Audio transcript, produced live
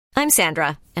I'm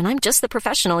Sandra, and I'm just the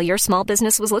professional your small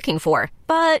business was looking for.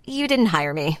 But you didn't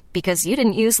hire me because you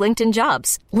didn't use LinkedIn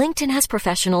Jobs. LinkedIn has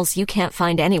professionals you can't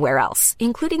find anywhere else,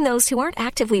 including those who aren't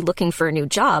actively looking for a new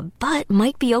job, but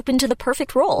might be open to the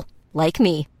perfect role, like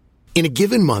me. In a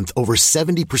given month, over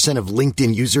 70% of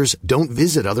LinkedIn users don't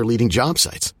visit other leading job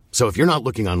sites. So if you're not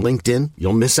looking on LinkedIn,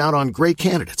 you'll miss out on great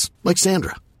candidates like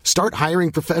Sandra. Start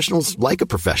hiring professionals like a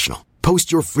professional.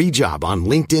 Post your free job on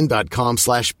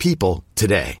linkedin.com/people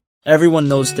today. Everyone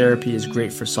knows therapy is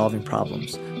great for solving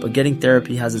problems, but getting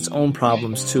therapy has its own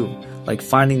problems too, like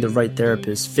finding the right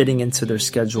therapist, fitting into their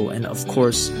schedule, and of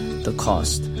course, the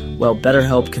cost. Well,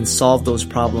 BetterHelp can solve those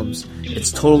problems.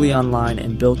 It's totally online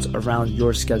and built around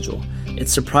your schedule.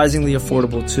 It's surprisingly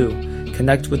affordable too.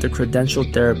 Connect with a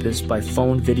credentialed therapist by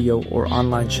phone, video, or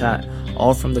online chat,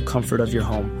 all from the comfort of your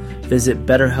home. Visit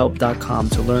BetterHelp.com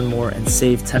to learn more and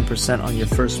save 10% on your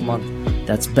first month.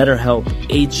 That's BetterHelp,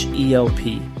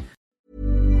 H-E-L-P.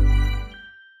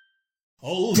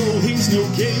 Although he's no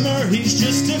gamer, he's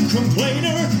just a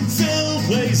complainer. Phil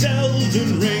plays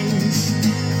Elden Rings.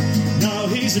 Now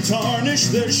he's a tarnish,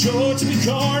 there's sure to be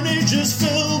carnage as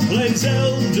Phil plays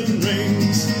Elden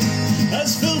Rings.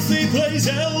 As Filthy plays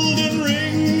Elden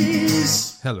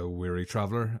Rings. Hello, weary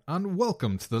traveller, and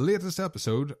welcome to the latest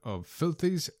episode of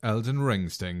Filthy's Elden Ring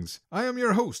Stings. I am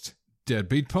your host,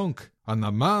 Deadbeat Punk, and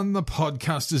the man the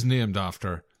podcast is named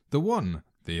after, the one,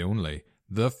 the only,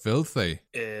 the Filthy.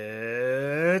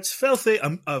 It's Filthy.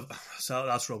 So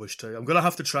that's rubbish too. I'm going to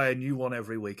have to try a new one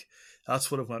every week.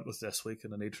 That's what I went with this week,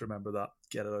 and I need to remember that.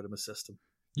 Get it out of my system.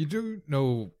 You do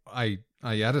know I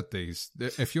edit these.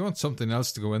 If you want something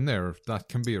else to go in there, that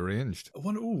can be arranged.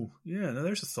 Now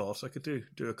there's a thought. I could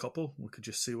do a couple. We could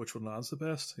just see which one lands the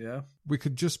best, yeah. We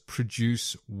could just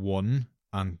produce one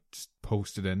and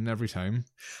post it in every time.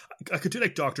 I could do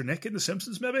like Dr. Nick in The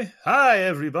Simpsons, maybe. Hi,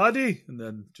 everybody. And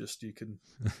then just you can...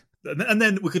 and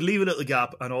then we could leave a little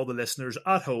gap, and all the listeners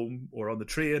at home or on the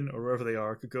train or wherever they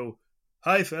are could go,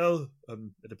 hi, Phil,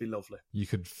 and it'd be lovely. You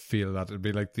could feel that. It'd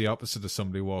be like the opposite of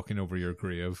somebody walking over your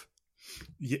grave.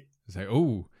 Yeah. It's like,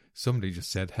 oh, somebody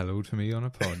just said hello to me on a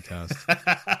podcast.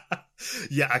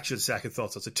 Yeah, actually, second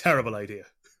thoughts, that's a terrible idea.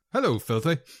 Hello,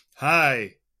 Filthy.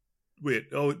 Hi. Wait,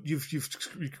 you've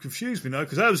confused me now,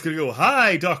 because I was going to go,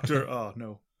 hi, Doctor. Oh,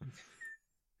 no.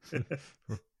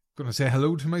 We're going to say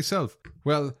hello to myself.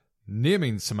 Well,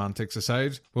 naming semantics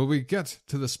aside, will we get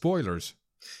to the spoilers?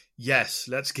 Yes,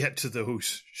 let's get to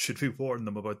those. Should we warn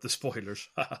them about the spoilers?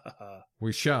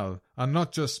 We shall, and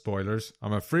not just spoilers.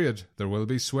 I'm afraid there will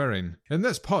be swearing. In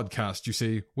this podcast, you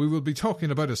see, we will be talking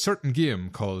about a certain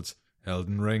game called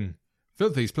Elden Ring.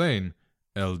 Filthy's playing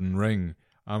Elden Ring,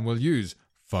 and will use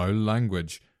foul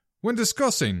language when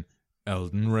discussing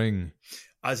Elden Ring.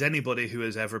 As anybody who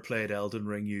has ever played Elden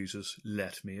Ring uses,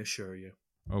 let me assure you.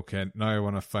 Okay, now I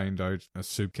want to find out a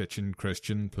soup kitchen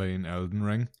Christian playing Elden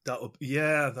Ring.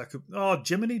 That could... Oh,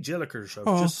 Jiminy Jillikers.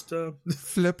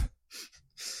 Flip.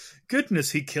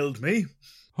 Goodness, he killed me.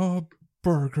 Oh,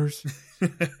 burgers.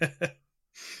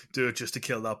 Do it just to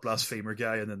kill that blasphemer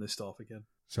guy and then they stop again.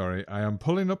 Sorry, I am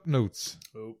pulling up notes.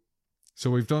 Oh. So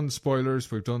we've done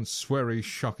spoilers, we've done sweary,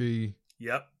 shocky.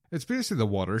 Yep. It's basically the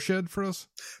watershed for us.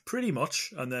 Pretty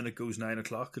much. And then it goes 9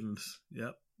 o'clock and,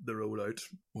 yep. The roll out,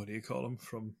 what do you call them,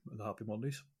 from the Happy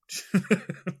Mondays.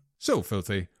 So,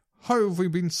 Filthy, how have we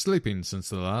been sleeping since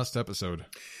the last episode?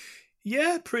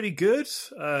 Yeah, pretty good.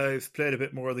 I've played a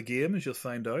bit more of the game, as you'll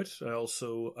find out. I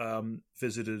also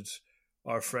visited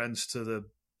our friends to the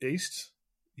east.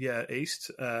 Yeah, east,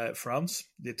 France.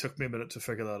 It took me a minute to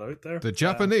figure that out there. The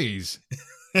Japanese?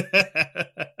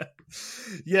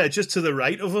 Yeah, just to the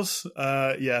right of us.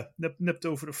 Nipped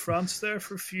over to France there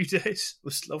for a few days. It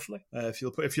was lovely. If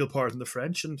you'll pardon the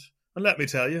French, and let me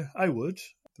tell you, I would.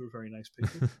 They were very nice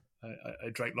people. I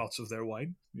drank lots of their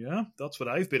wine. Yeah, that's what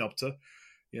I've been up to.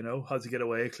 You know, had to get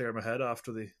away, clear my head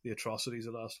after the atrocities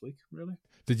of last week. Really.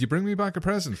 Did you bring me back a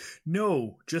present?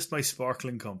 No, just my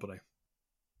sparkling company.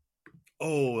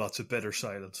 Oh, that's a bitter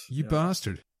silence. You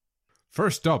bastard.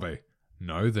 First Dobby,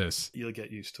 now this. You'll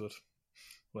get used to it.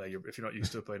 Well, if you're not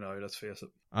used to it by now, let's face it.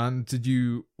 And did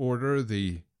you order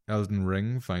the Elden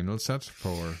Ring final set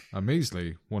for a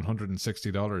measly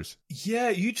 $160? Yeah,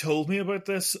 you told me about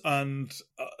this, and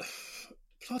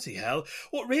bloody hell.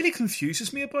 What really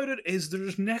confuses me about it is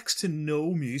there's next to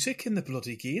no music in the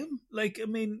bloody game. Like, I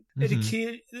mean,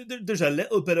 there's a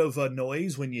little bit of a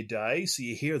noise when you die, so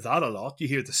you hear that a lot. You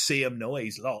hear the same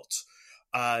noise lots.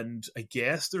 And I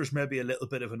guess there's maybe a little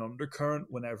bit of an undercurrent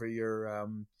whenever you're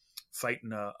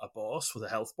fighting a boss with a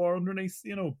health bar underneath,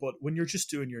 you know, but when you're just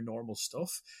doing your normal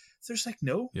stuff, there's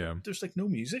no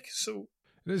music. So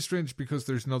It is strange because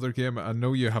there's another game, I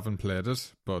know you haven't played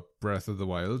it, but Breath of the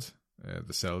Wild,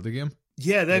 the Zelda game.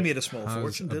 Yeah, they made a small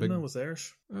fortune, didn't they, with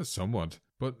theirs? Somewhat.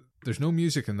 But there's no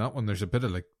music in that one. There's a bit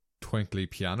of like twinkly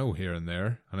piano here and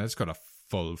there, and it's got a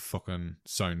full fucking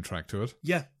soundtrack to it.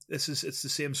 Yeah, it's the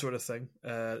same sort of thing.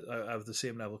 I have the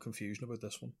same level of confusion about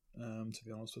this one, to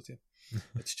be honest with you.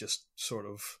 It's just sort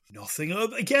of nothing.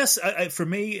 I guess, for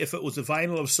me, if it was a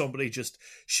vinyl of somebody just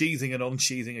sheathing and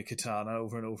unsheathing a katana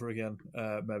over and over again,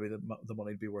 maybe the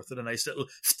money'd be worth it. A nice little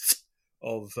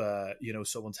of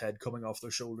someone's head coming off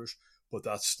their shoulders, but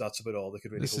that's about all they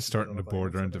could really. This is starting to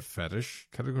border into fetish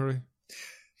category.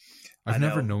 I've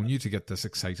never known you to get this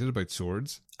excited about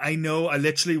swords. I know. I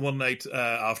literally one night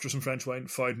after some French wine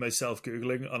found myself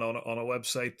Googling on a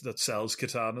website that sells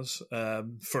katanas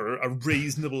for a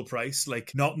reasonable price.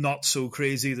 Like not so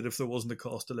crazy that if there wasn't a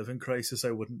cost of living crisis,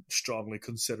 I wouldn't strongly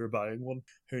consider buying one.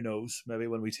 Who knows? Maybe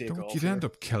when we take off. You'd end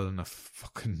up killing a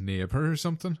fucking neighbour or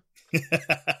something.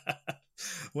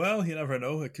 Well, you never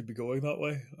know. It could be going that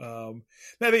way.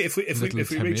 Maybe if we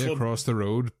reach across the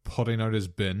road, putting out his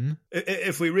bin.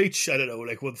 If we reach, I don't know,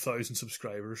 like 1,000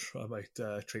 subscribers, I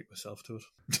might treat myself to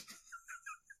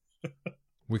it.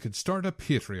 We could start a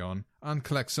Patreon and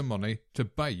collect some money to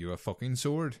buy you a fucking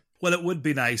sword. Well, it would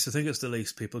be nice. I think it's the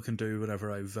least people can do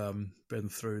whenever I've been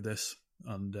through this,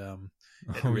 and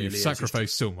really you've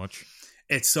sacrificed so much.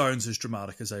 It sounds as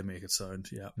dramatic as I make it sound,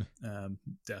 yeah.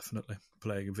 Definitely.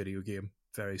 Playing a video game,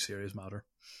 very serious matter.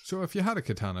 So if you had a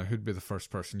katana, who'd be the first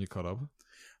person you cut up?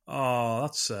 Oh,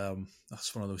 that's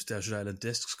one of those Desert Island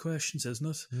Discs questions, isn't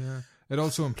it? Yeah. It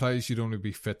also implies you'd only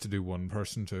be fit to do one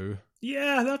person too.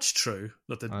 Yeah, that's true.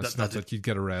 It's not that you'd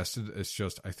get arrested, it's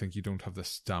just I think you don't have the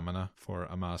stamina for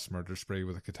a mass murder spree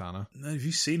with a katana. Have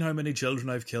you seen how many children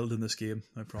I've killed in this game?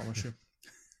 I promise you.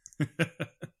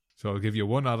 So I'll give you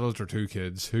one adult or two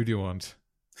kids. Who do you want?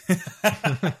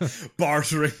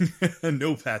 Bartering.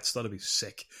 No pets. That'd be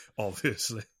sick,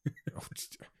 obviously.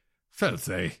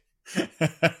 Filthy.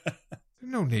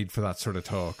 No need for that sort of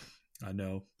talk. I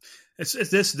know. This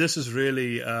is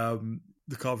really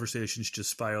the conversation's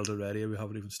just spiraled already. We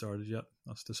haven't even started yet.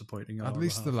 That's disappointing. At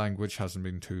least the language hasn't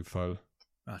been too foul.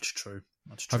 That's true.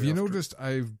 Have you noticed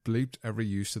I've bleeped every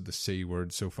use of the C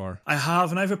word so far? I have,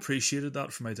 and I've appreciated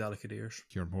that for my delicate ears.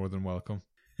 You're more than welcome.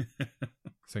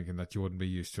 Thinking that you wouldn't be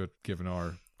used to it given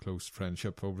our close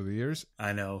friendship over the years.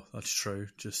 I know, that's true.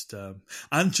 Just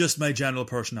and just my general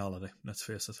personality, let's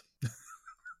face it.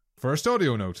 First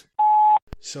audio note.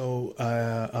 So,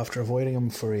 after avoiding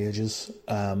him for ages,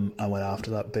 I went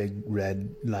after that big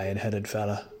red lion-headed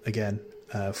fella again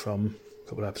from a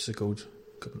couple of episodes ago.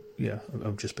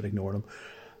 I've just been ignoring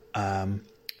him.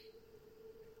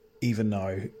 Even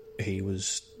now, he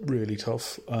was really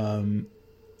tough.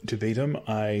 To beat him,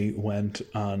 I went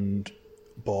and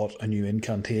bought a new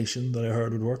incantation that I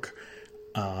heard would work,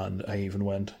 and I even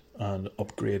went and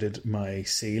upgraded my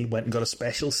seal, went and got a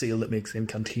special seal that makes the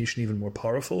incantation even more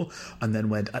powerful, and then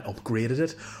went and upgraded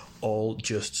it, all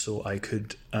just so I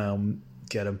could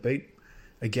get him beat.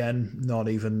 Again, not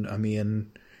even a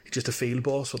main, just a field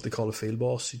boss, what they call a field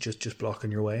boss, just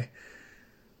blocking your way.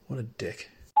 What a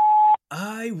dick.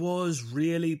 I was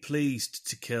really pleased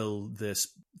to kill this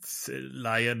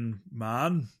lion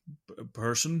man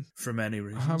person for many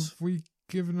reasons. Have we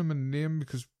given him a name?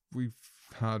 Because we've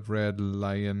had red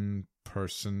lion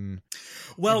person.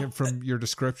 Well, from your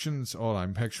descriptions, all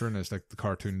I'm picturing is like the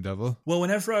cartoon devil. Well,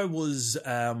 whenever I was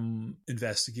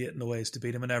investigating the ways to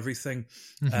beat him and everything,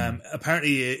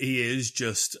 apparently he is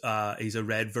just he's a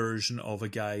red version of a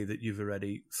guy that you've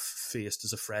already faced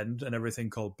as a friend and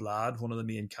everything, called Blad, one of the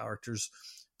main characters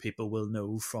people will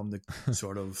know from the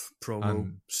sort of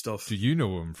promo stuff. Do you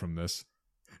know him from this?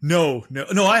 No,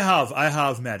 I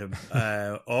have met him.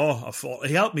 I thought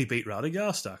he helped me beat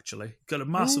Radagast, actually. Got a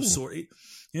massive sword.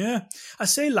 Yeah. I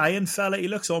say lion fella, he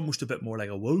looks almost a bit more like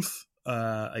a wolf.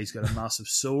 He's got a massive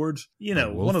sword. You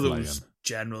know, one of those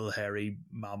general hairy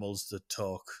mammals that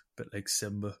talk, a bit like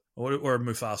Simba. Or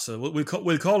Mufasa.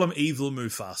 We'll call him Evil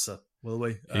Mufasa, will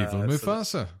we? Evil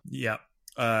Mufasa. Yeah.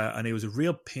 And he was a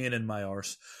real pain in my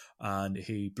arse. And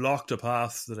he blocked a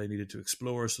path that I needed to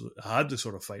explore, so I had to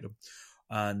sort of fight him.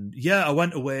 And yeah, I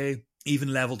went away,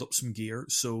 even leveled up some gear.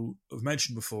 So I've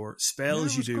mentioned before,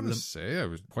 spells you do with them. I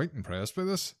was quite impressed by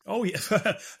this. Oh yeah,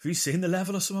 have you seen the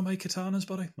level of some of my katanas,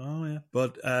 buddy? Oh yeah.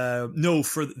 But no,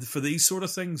 for these sort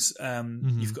of things,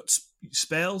 you've got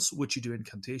spells which you do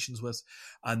incantations with,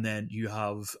 and then you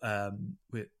have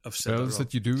spells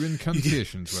that you do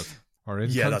incantations with, or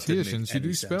incantations you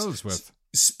do spells with.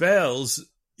 Spells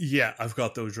Yeah, I've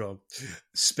got those wrong.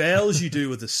 Spells you do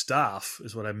with the staff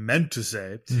is what I meant to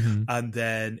say. And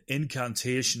then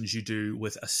incantations you do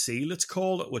with a seal, it's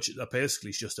called, which basically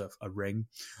is just a ring.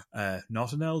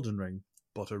 Not an Elden ring,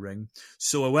 but a ring.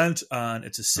 So I went and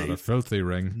it's a seal. Not a filthy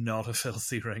ring. Not a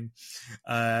filthy ring.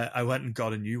 I went and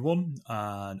got a new one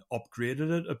and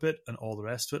upgraded it a bit and all the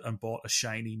rest of it and bought a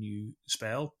shiny new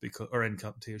spell, or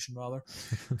incantation rather,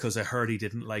 because I heard he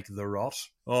didn't like the rot.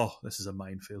 Oh, this is a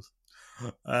minefield.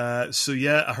 So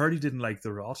yeah, I heard he didn't like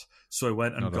the rot, so I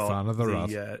went and Not got a fan of the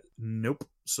rot. Nope.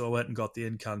 So I went and got the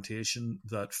incantation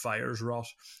that fires rot,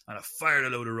 and I fired a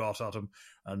load of rot at him,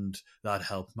 and that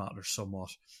helped matters somewhat.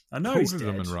 And now he's dead.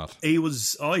 Him in rot. He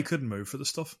couldn't move for the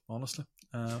stuff, honestly.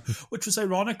 Which was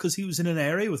ironic because he was in an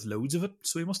area with loads of it,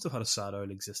 so he must have had a sad old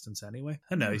existence anyway.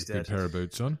 And now he's dead. Good pair of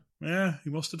boots on. Yeah,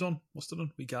 he must have done.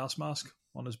 Wee gas mask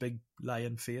on his big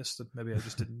lion face that maybe I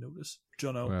just didn't notice.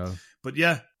 Don't know. Well, but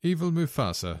yeah. Evil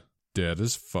Mufasa, dead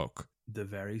as fuck. The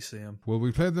very same. Will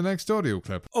we play the next audio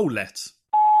clip? Oh, let's.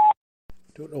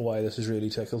 Don't know why this has really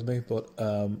tickled me, but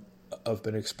I've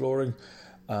been exploring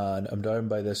and I'm down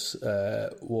by this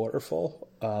waterfall,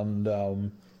 and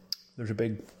there's a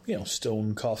big,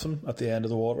 stone coffin at the end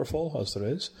of the waterfall, as there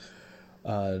is,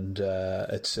 and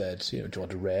it said, do you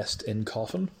want to rest in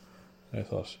coffin? And I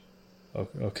thought,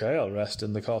 okay, I'll rest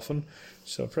in the coffin.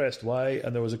 So I pressed Y,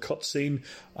 and there was a cutscene,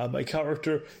 and my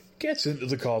character gets into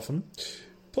the coffin,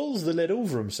 pulls the lid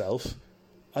over himself,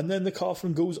 and then the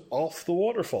coffin goes off the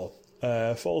waterfall,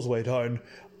 falls way down,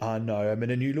 and now I'm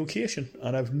in a new location,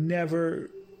 and I've never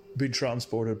been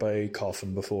transported by a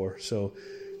coffin before, so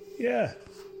yeah.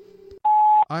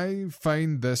 I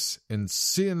find this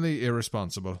insanely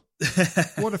irresponsible.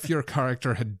 What if your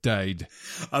character had died?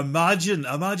 Imagine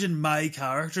my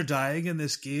character dying in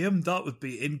this game. That would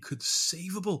be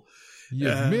inconceivable.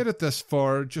 You've made it this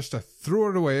far just to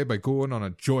throw it away by going on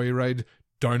a joyride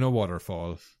down a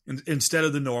waterfall. Instead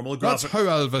of the normal graphic. That's how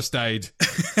Elvis died.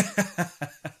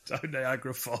 Down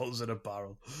Niagara Falls in a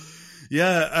barrel.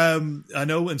 Yeah, I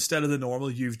know instead of the normal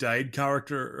you've died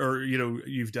character, or,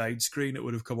 you've died screen, it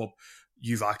would have come up,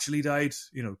 you've actually died,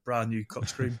 brand new cut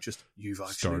screen, just you've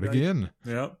actually Start died. again.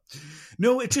 Yeah.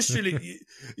 No, it just really,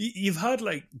 you've had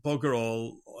like bugger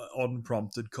all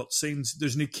unprompted cutscenes.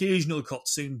 There's an occasional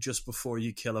cutscene just before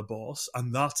you kill a boss,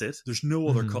 and that's it. There's no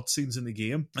other cutscenes in the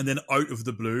game. And then out of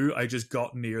the blue, I just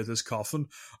got near this coffin,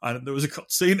 and there was a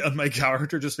cutscene, and my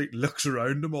character just like looks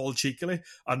around him all cheekily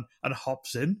and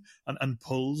hops in and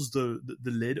pulls the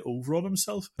lid over on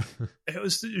himself. It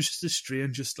was just a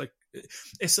strange,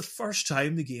 it's the first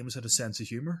time the game has had a sense of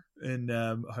humour in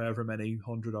however many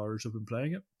 100 hours I've been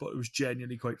playing it, but it was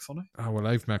genuinely quite funny. Oh, well,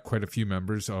 I've met quite a few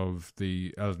members of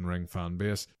the Elden Ring fan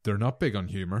base. They're not big on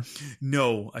humour.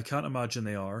 No, I can't imagine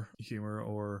they are. Humour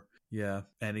or,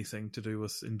 anything to do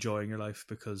with enjoying your life,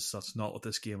 because that's not what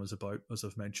this game is about, as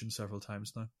I've mentioned several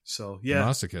times now. So, yeah.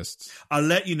 Masochists. I'll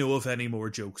let you know if any more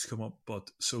jokes come up,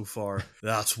 but so far,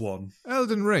 that's one.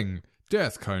 Elden Ring,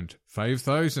 death count,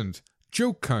 5,000.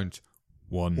 Joke count,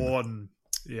 1. 1.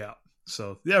 Yeah.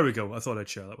 So there we go. I thought I'd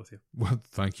share that with you. Well,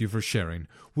 thank you for sharing.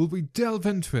 Will we delve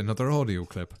into another audio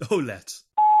clip? Oh, let's.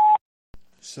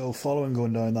 So following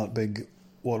going down that big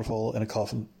waterfall in a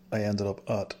coffin, I ended up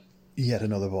at yet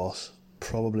another boss.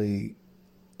 Probably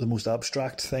the most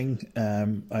abstract thing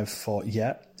I've fought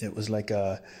yet. It was like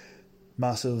a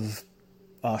massive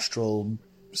astral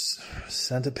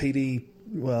centipede.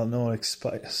 Well, no, like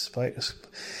it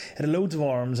had loads of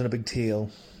arms and a big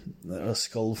tail, a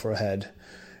skull for a head.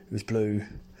 It was blue.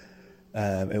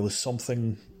 It was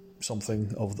something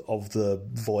of the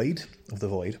void,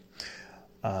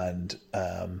 and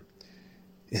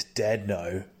it's dead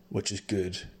now, which is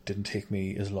good. Didn't take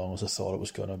me as long as I thought it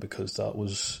was gonna,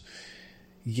 because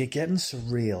you're getting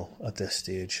surreal at this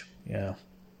stage, yeah.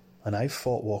 And I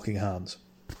fought walking hands.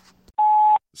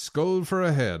 Skull for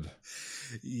a head.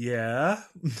 Yeah.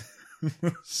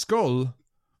 Skull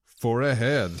for a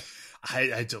head.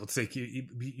 I don't think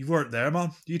you weren't there,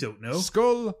 man. You don't know.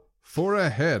 Skull for a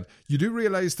head. You do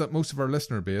realise that most of our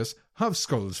listener base have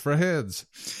skulls for heads.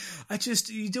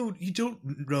 You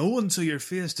don't know until you're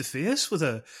face to face with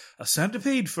a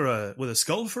centipede with a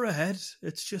skull for a head.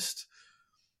 It's just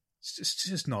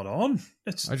not on.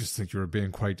 I just think you were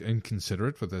being quite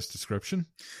inconsiderate with this description.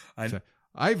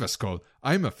 I've a skull.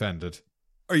 I'm offended.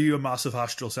 Are you a massive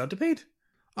astral centipede?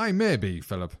 I may be,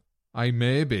 Philip. I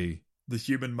may be. The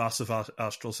human massive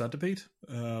astral centipede.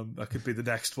 That could be the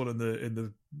next one in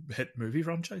the hit movie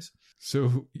franchise.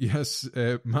 So, yes,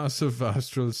 massive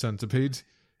astral centipede.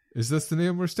 Is this the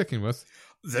name we're sticking with?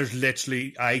 There's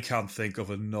literally, I can't think of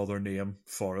another name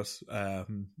for it.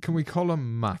 Can we call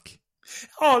him Mac?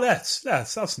 Oh,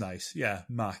 that's nice. Yeah,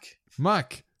 Mac.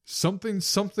 Mac, something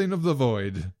of the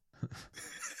void.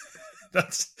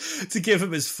 That's to give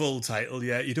him his full title.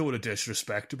 Yeah, you don't want to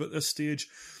disrespect him at this stage.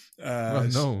 Well,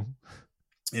 no.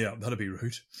 Yeah, that'd be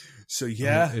rude. So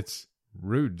yeah, it's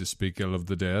rude to speak ill of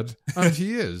the dead, and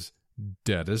he is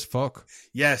dead as fuck.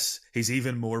 Yes, he's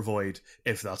even more void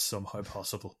if that's somehow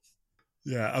possible.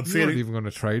 Yeah, I'm You feeling. weren't even going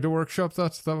to try to workshop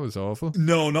that. That was awful.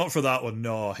 No, not for that one.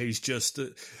 No, he's just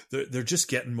they're just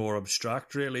getting more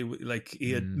abstract. Really, like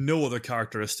he had no other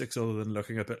characteristics other than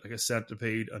looking a bit like a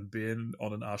centipede and being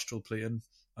on an astral plane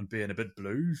and being a bit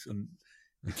blue, and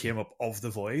he came up of the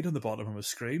void on the bottom of a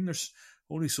screen. There's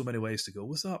only so many ways to go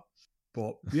with that.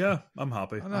 But yeah, I'm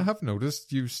happy. And I have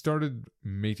noticed you started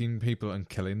meeting people and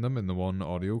killing them in the one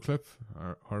audio clip.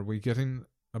 Are we getting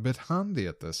a bit handy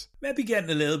at this? Maybe getting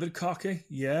a little bit cocky.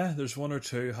 Yeah, there's one or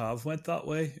two have went that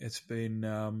way. It's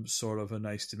been sort of a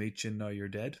nice to meet you, now you're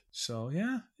dead. So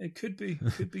yeah, it could be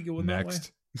going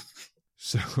Next. that way.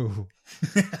 So,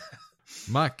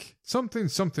 Mac,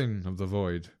 something of the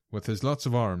void, with his lots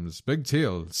of arms, big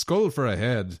tail, skull for a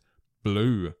head,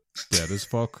 blue, dead as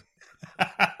fuck.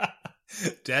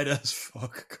 Dead as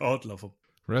fuck. God love him.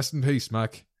 Rest in peace,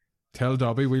 Mac. Tell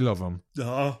Dobby we love him. Oh,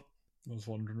 I was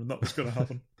wondering when that was going to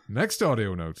happen. Next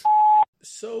audio note.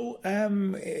 So,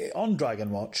 on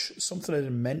Dragon Watch, something I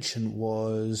didn't mention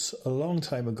was a long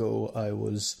time ago I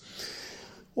was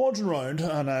wandering around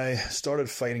and I started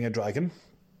fighting a dragon.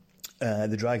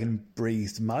 The dragon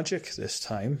breathed magic this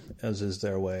time, as is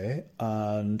their way,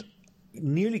 and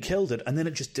nearly killed it, and then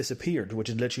it just disappeared, which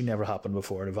had literally never happened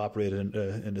before. It evaporated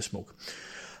into smoke.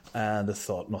 And I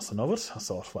thought nothing of it. I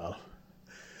thought, well,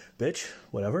 bitch,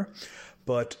 whatever.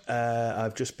 But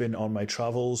I've just been on my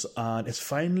travels and it's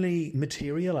finally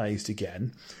materialised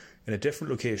again in a different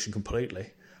location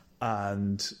completely.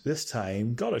 And this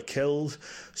time got it killed.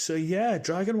 So yeah,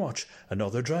 Dragon Watch,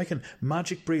 another dragon,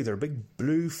 magic breather, big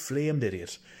blue flamed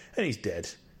idiot. And he's dead.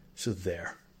 So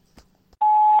there.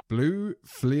 Blue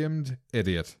flamed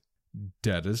idiot.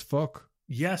 Dead as fuck.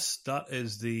 Yes, that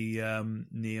is the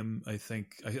name. I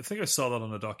think I saw that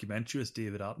on a documentary with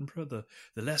David Attenborough.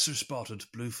 The lesser spotted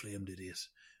blue flamed idiot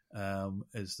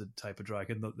is the type of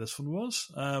dragon that this one was.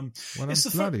 Well, I'm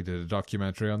glad he did a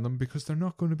documentary on them because they're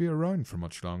not going to be around for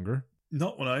much longer.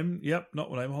 Not when I'm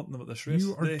hunting them at this race.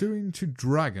 You are doing to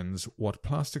dragons what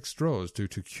plastic straws do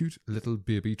to cute little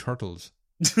baby turtles.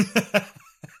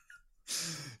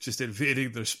 Just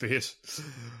invading their space.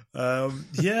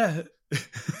 Yeah.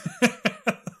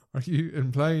 Are you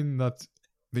implying that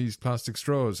these plastic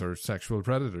straws are sexual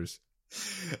predators?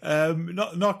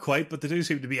 Not quite, but they do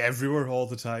seem to be everywhere all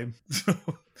the time.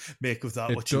 Make of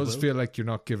that what you will. It does feel like you're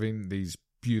not giving these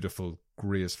beautiful,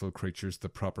 graceful creatures the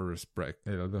proper respect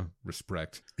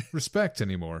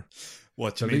anymore.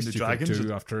 What do you mean, the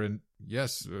dragons?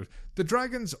 Yes, the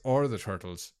dragons or the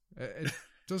turtles. It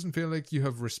doesn't feel like you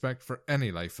have respect for any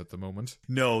life at the moment.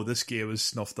 No, this game has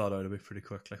snuffed that out of me pretty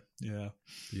quickly. Yeah.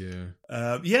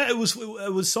 It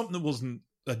was something that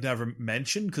I'd never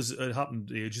mentioned because it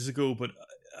happened ages ago, but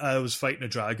I was fighting a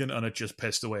dragon and it just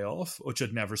pissed away off, which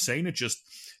I'd never seen. It just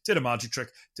did a magic trick,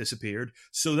 disappeared.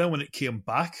 So then when it came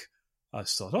back, I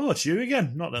thought, oh, it's you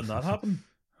again. Not letting that happen.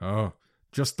 Oh,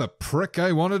 just the prick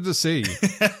I wanted to see.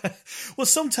 Well,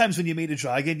 sometimes when you meet a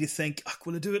dragon, you think,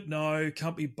 will I do it now?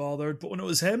 Can't be bothered. But when it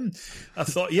was him, I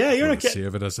thought, yeah, you're not getting...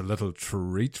 Save it as a little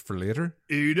treat for later.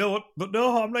 You know what? But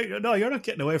no, I'm like, no, you're not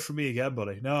getting away from me again,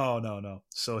 buddy. No.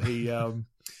 So he,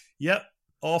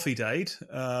 off he died.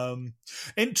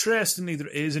 Interestingly, there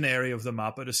is an area of the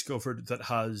map I discovered that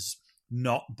has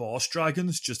not boss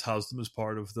dragons, just has them as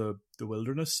part of the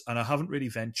wilderness, and I haven't really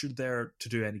ventured there to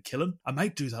do any killing. I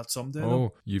might do that someday.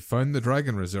 Oh, you found the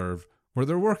dragon reserve, where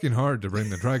they're working hard to bring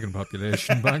the dragon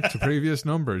population back to previous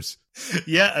numbers.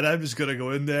 Yeah, and I'm just going to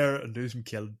go in there and do some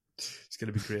killing. It's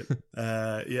going to be great.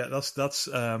 That's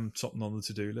something on the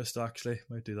to-do list, actually.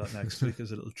 Might do that next week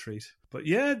as a little treat. But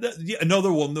yeah,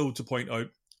 another one, though, to point out.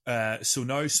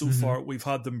 So far, we've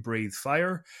had them breathe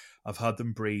fire. I've had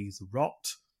them breathe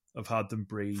rot. I've had them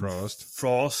breathe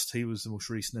Frost. He was the most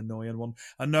recent annoying one.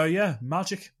 And now,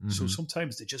 magic. Mm-hmm. So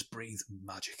sometimes they just breathe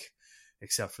magic.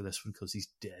 Except for this one, because he's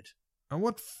dead. And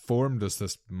what form does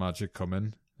this magic come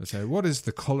in? What is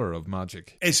the colour of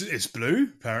magic? It's blue,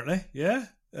 apparently, yeah.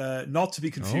 Not to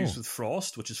be confused with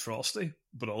Frost, which is frosty,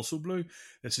 but also blue.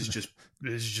 This is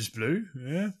just blue,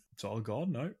 yeah. It's all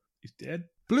gone now. He's dead.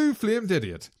 Blue flamed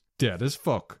idiot. Dead as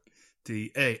fuck.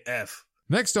 DAF.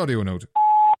 Next audio note.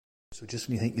 So just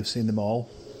when you think you've seen them all,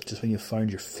 just when you've found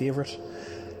your favourite,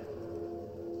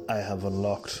 I have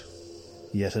unlocked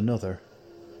yet another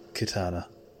katana.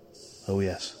 Oh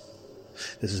yes.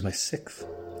 This is my 6th.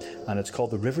 And it's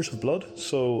called the Rivers of Blood.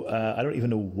 So I don't even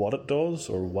know what it does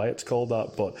or why it's called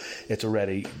that, but it's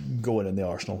already going in the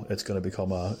arsenal. It's going to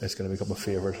become a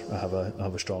favourite. I have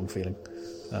a strong feeling.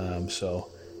 So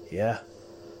yeah,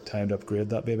 time to upgrade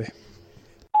that baby.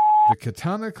 The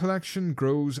Katana collection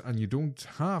grows, and you don't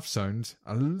half sound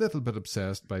a little bit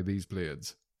obsessed by these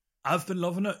blades. I've been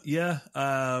loving it. Yeah,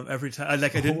 every time.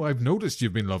 I've noticed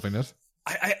you've been loving it.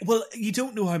 Well, you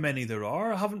don't know how many there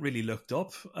are. I haven't really looked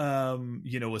up, a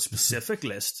specific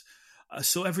list.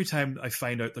 So every time I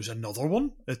find out there's another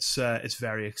one, it's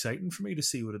very exciting for me to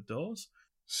see what it does.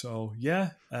 So yeah,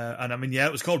 and I mean, yeah,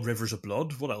 it was called Rivers of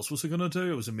Blood. What else was it going to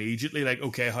do? It was immediately like,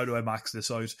 okay, how do I max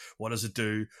this out? What does it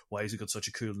do? Why has it got such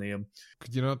a cool name?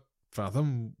 Could you not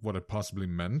fathom what it possibly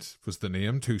meant? Was the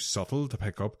name too subtle to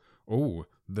pick up? Oh,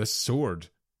 this sword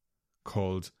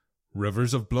called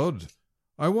Rivers of Blood.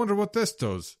 I wonder what this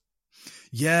does.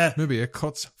 Yeah. Maybe it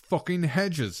cuts fucking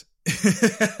hedges.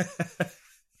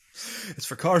 It's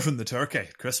for carving the turkey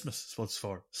at Christmas. That's what it's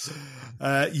for.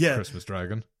 Yeah. Christmas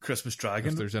dragon.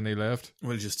 If there's any left.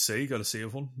 We'll just see. Got to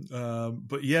save one.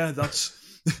 But yeah, that's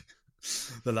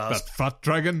the last. That fat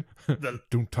dragon?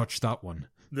 Don't touch that one.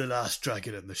 The last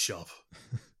dragon in the shop.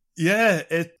 Yeah,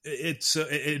 it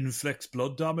inflicts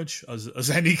blood damage as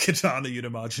any katana you'd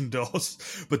imagine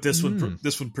does, but this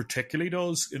one particularly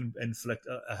does inflict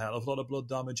a hell of a lot of blood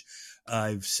damage.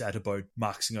 I've set about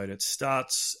maxing out its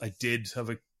stats. I did have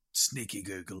a sneaky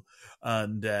Google,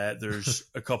 and there's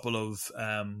a couple of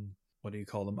what do you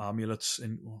call them, amulets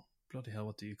in bloody hell,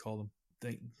 what do you call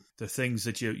them? The things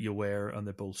that you wear and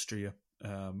they bolster you,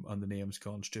 and the name's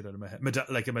gone straight out of my head,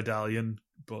 like a medallion,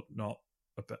 but not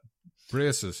a bit.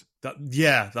 Braces.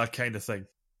 That kind of thing.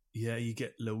 Yeah, you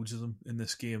get loads of them in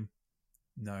this game.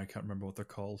 No, I can't remember what they're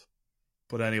called.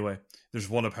 But anyway, there's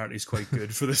one apparently is quite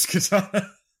good for this katana.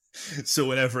 So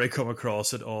whenever I come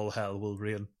across it, all hell will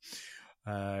rain.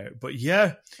 But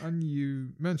yeah. And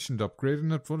you mentioned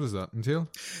upgrading it. What does that entail?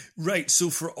 Right, so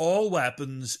for all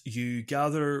weapons, you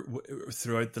gather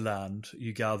throughout the land,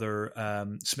 you gather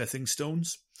smithing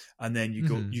stones. And then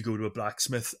you go to a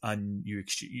blacksmith, and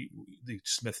the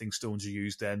smithing stones are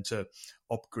used then to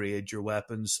upgrade your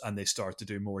weapons, and they start to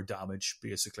do more damage,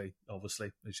 basically,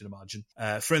 obviously, as you'd imagine.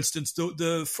 For instance,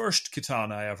 the first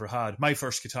katana I ever had, my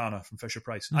first katana from Fisher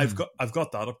Price, I've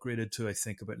got that upgraded to, I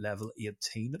think, about level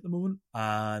 18 at the moment.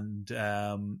 And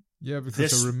yeah,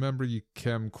 because I remember you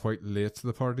came quite late to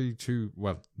the party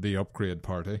the upgrade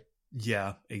party.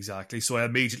 Yeah, exactly. So I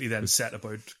immediately then set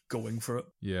about going for it.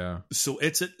 Yeah. So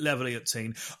it's at level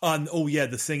 18. And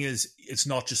the thing is, it's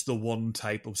not just the one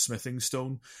type of smithing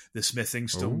stone. The smithing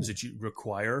stones that you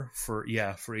require for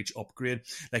each upgrade.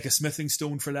 Like a smithing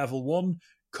stone for level 1,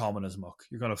 common as muck.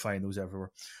 You're going to find those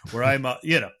everywhere. Where I'm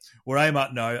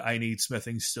at now, I need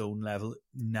smithing stone level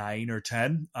 9 or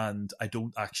 10, and I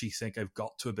don't actually think I've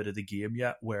got to a bit of the game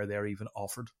yet where they're even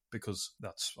offered, because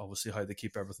that's obviously how they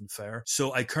keep everything fair.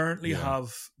 So I currently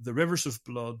have the Rivers of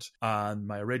Blood and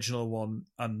my original one,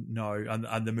 and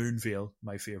the Moonveil,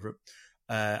 my favourite.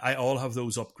 I all have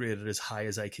those upgraded as high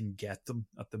as I can get them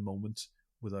at the moment,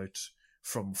 without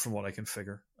from what I can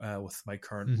figure with my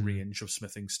current range of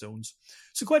smithing stones.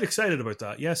 So quite excited about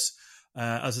that, yes.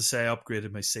 As I say, I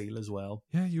upgraded my seal as well.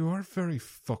 Yeah, you are very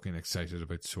fucking excited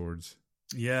about swords.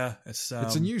 Yeah, it's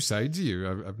a new side to you.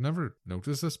 I've never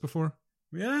noticed this before.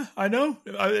 Yeah, I know.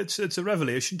 It's a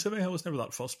revelation to me. I was never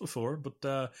that fussed before. But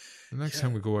the next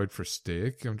time we go out for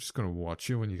steak, I'm just going to watch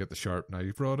you when you get the sharp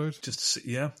knife brought out. Just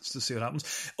to see what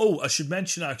happens. Oh, I should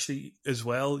mention actually as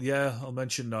well. Yeah, I'll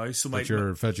mention now. So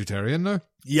you're vegetarian now?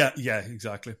 Yeah,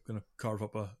 exactly. I'm going to carve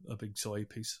up a big soy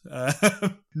piece.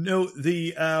 No,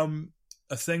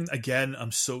 a thing, again,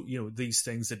 I'm so, these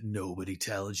things that nobody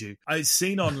tells you. I've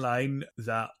seen online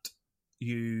that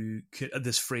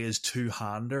this phrase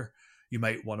two-hander, you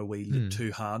might want to wield it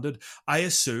two-handed. I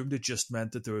assumed it just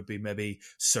meant that there would be maybe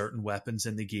certain weapons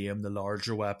in the game. The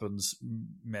larger weapons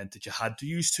meant that you had to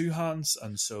use two hands,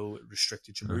 and so it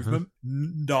restricted your movement.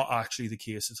 Not actually the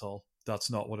case at all.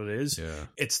 That's not what it is. Yeah.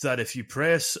 It's that if you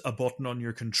press a button on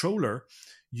your controller,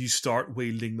 you start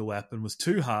wielding the weapon with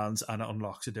two hands, and it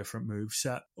unlocks a different move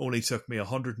set. Only took me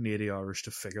 180 hours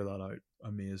to figure that out.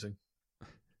 Amazing.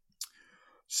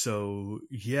 So,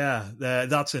 yeah,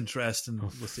 that's interesting.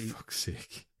 For fuck's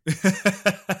sake.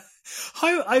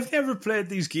 I've never played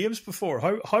these games before.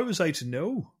 How was I to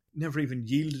know? Never even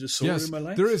yielded a sword in my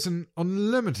life. There is an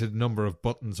unlimited number of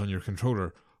buttons on your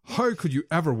controller. How could you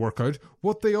ever work out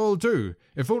what they all do?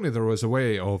 If only there was a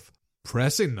way of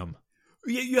pressing them.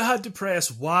 You had to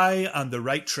press Y and the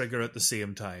right trigger at the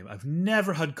same time. I've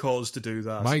never had cause to do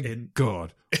that. My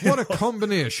God, what a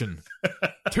combination.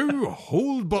 2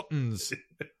 whole buttons.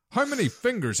 How many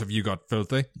fingers have you got,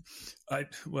 Filthy?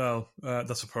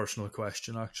 That's a personal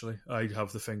question, actually. I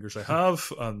have the fingers I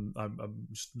have, and I'm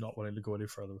just not willing to go any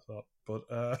further with that. But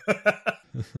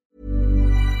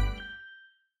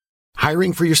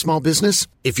Hiring for your small business?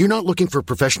 If you're not looking for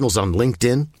professionals on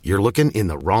LinkedIn, you're looking in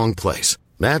the wrong place.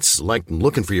 That's like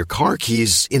looking for your car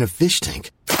keys in a fish tank.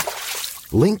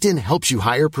 LinkedIn helps you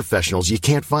hire professionals you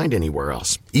can't find anywhere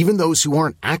else, even those who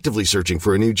aren't actively searching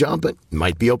for a new job but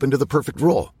might be open to the perfect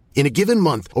role. In a given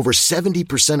month, over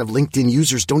 70% of LinkedIn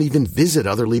users don't even visit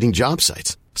other leading job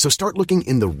sites. So start looking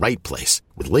in the right place.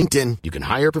 With LinkedIn, you can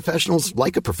hire professionals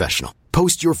like a professional.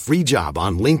 Post your free job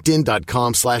on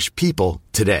linkedin.com/people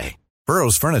today.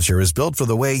 Burrow's furniture is built for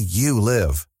the way you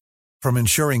live. From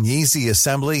ensuring easy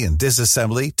assembly and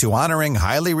disassembly to honoring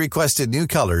highly requested new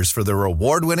colors for their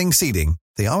award-winning seating,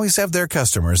 they always have their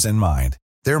customers in mind.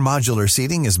 Their modular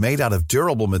seating is made out of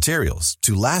durable materials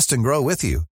to last and grow with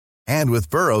you. And with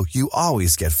Burrow, you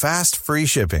always get fast, free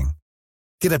shipping.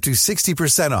 Get up to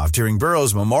 60% off during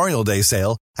Burrow's Memorial Day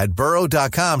sale at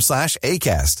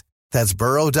burrow.com/ACAST. That's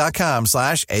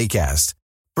burrow.com/ACAST.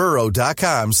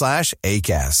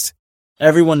 burrow.com/ACAST.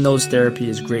 Everyone knows therapy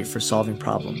is great for solving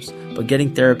problems, but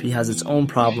getting therapy has its own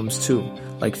problems too,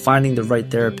 like finding the right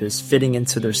therapist, fitting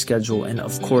into their schedule, and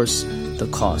of course, the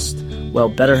cost. Well,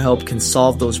 BetterHelp can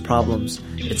solve those problems.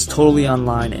 It's totally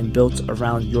online and built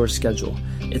around your schedule.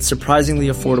 It's surprisingly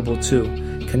affordable too.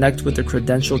 Connect with a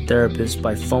credentialed therapist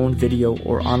by phone, video,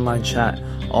 or online chat,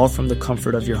 all from the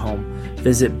comfort of your home.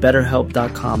 Visit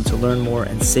BetterHelp.com to learn more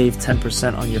and save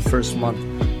 10% on your first month.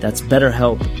 That's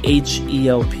BetterHelp,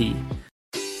 H-E-L-P.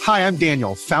 Hi, I'm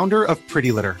Daniel, founder of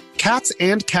Pretty Litter. Cats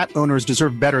and cat owners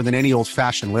deserve better than any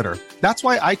old-fashioned litter. That's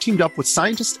why I teamed up with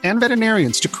scientists and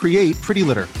veterinarians to create Pretty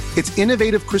Litter. Its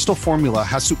innovative crystal formula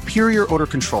has superior odor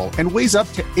control and weighs up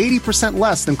to 80%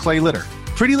 less than clay litter.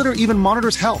 Pretty Litter even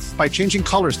monitors health by changing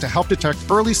colors to help detect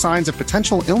early signs of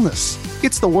potential illness.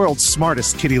 It's the world's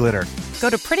smartest kitty litter. Go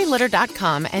to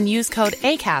prettylitter.com and use code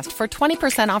ACAST for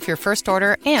 20% off your first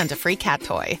order and a free cat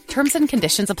toy. Terms and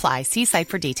conditions apply. See site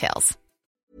for details.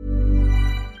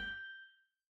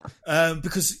 I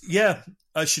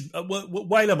should.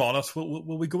 While I'm on it,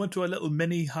 will we go into a little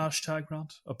mini hashtag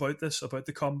rant about this, about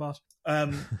the combat?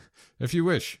 If you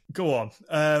wish. Go on.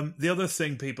 The other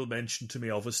thing people mentioned to me,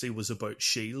 obviously, was about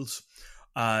shields.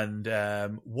 And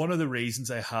one of the reasons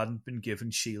I hadn't been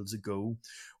given shields a go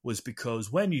was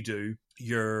because when you do,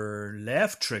 your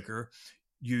left trigger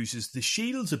uses the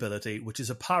shield's ability, which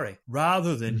is a parry,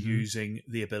 rather than using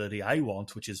the ability I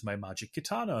want, which is my magic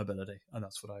katana ability. And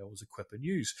that's what I always equip and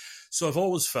use. So I've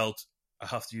always felt I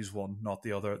have to use one, not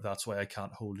the other. That's why I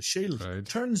can't hold a shield. Right.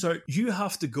 Turns out you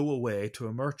have to go away to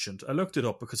a merchant. I looked it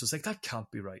up because I was like, that can't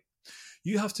be right.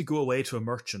 You have to go away to a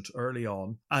merchant early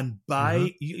on and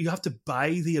buy, you have to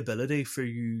buy the ability for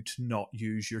you to not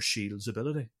use your shield's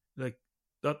ability. Like,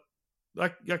 that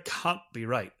can't be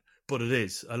right, but it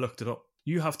is. I looked it up.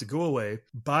 You have to go away,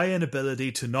 buy an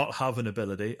ability to not have an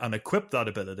ability, and equip that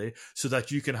ability so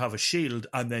that you can have a shield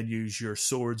and then use your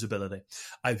sword's ability.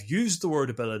 I've used the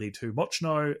word ability too much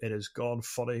now. It has gone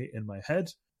funny in my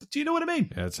head. But do you know what I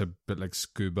mean? Yeah, it's a bit like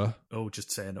scuba. Oh,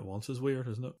 just saying it once is weird,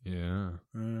 isn't it? Yeah.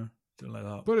 Don't like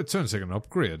that. But it sounds like an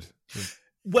upgrade.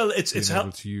 Well, it's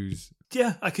able to use.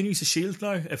 Yeah, I can use a shield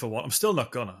now if I want. I'm still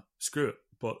not gonna. Screw it.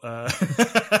 But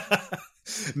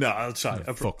no, I'll try.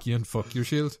 Fuck you and fuck your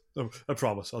shield. I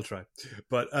promise, I'll try.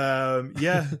 But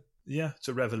yeah, it's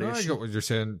a revelation. I got what you're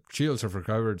saying. Shields are for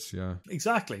cowards. Yeah,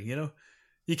 exactly. You know,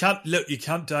 you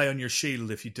can't die on your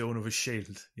shield if you don't have a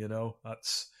shield. You know,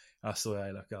 that's the way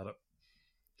I look at it.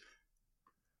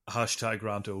 Hashtag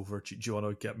rant over. Do you want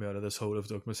to get me out of this hole I've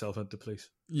dug myself into, please?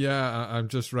 Yeah, I'm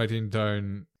just writing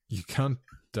down. You can't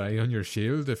die on your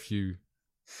shield if you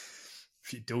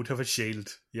don't have a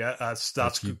shield. Yeah, that's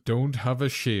if you don't have a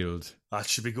shield. That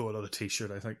should be going on a t-shirt,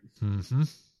 I think.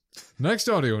 Next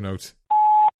audio note.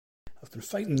 I've been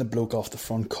fighting the bloke off the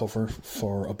front cover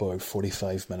for about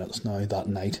 45 minutes now that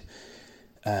night.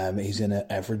 He's in an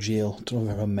Everjail. Don't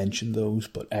know if I ever mentioned those,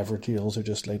 but Everjails are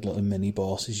just like little mini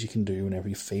bosses you can do whenever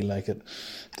you feel like it.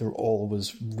 They're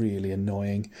always really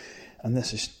annoying, and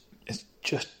it's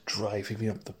just driving me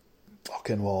up the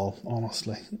fucking wall,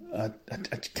 honestly. I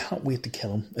can't wait to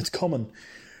kill him. It's coming,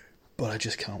 but I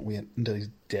just can't wait until he's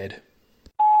dead.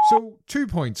 So, 2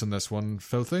 points on this one,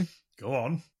 Filthy. Go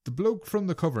on. The bloke from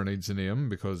the cover needs a name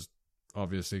because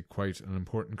obviously quite an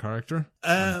important character.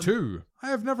 And 2, I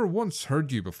have never once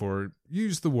heard you before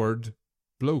use the word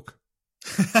bloke.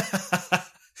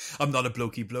 I'm not a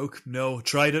blokey bloke. No,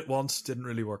 tried it once, didn't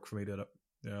really work for me, did it?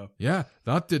 Yeah. Yeah,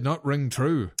 that did not ring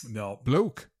true. No.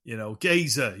 Bloke.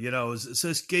 Geezer, it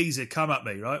says geezer, come at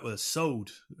me, right, with a sword.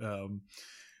 No,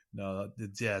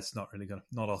 it's not really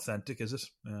not authentic, is it?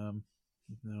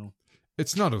 No.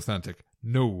 It's not authentic.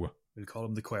 No. We'll call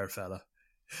him the queer fella.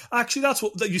 Actually, that's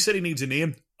what you said. He needs a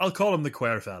name. I'll call him the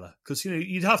queer fella because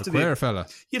you'd have to be queer fella.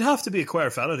 You'd have to be a queer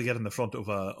fella to get in the front of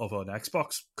an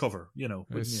Xbox cover, wouldn't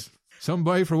you? Some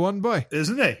boy for one boy,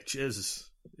 isn't he? Jesus,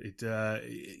 he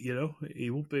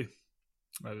won't be.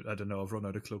 I don't know. I've run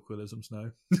out of colloquialisms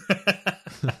now.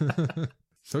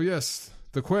 So yes,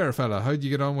 the queer fella. How'd you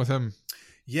get on with him?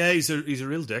 Yeah, he's a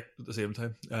real dick at the same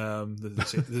time.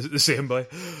 The same boy.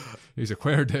 He's a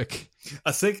queer dick.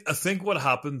 I think what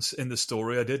happens in the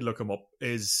story, I did look him up,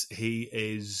 is he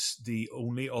is the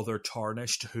only other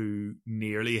tarnished who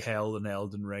nearly held an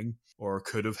Elden Ring or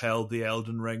could have held the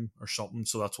Elden Ring or something.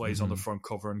 So that's why he's on the front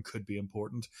cover and could be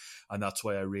important. And that's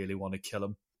why I really want to kill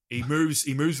him. He moves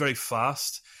very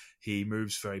fast. He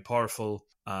moves very powerful,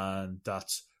 and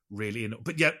that's really,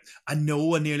 but yet I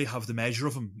know I nearly have the measure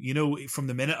of him. From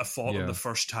the minute I fought him the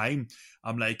first time,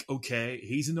 I'm like, okay,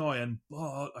 he's annoying,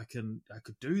 but I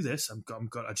could do this.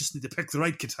 I just need to pick the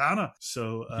right katana.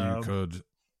 So you could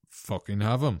fucking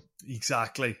have him.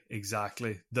 Exactly.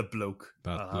 The bloke.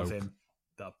 Have him.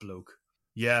 That bloke.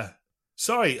 Yeah.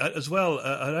 Sorry, as well.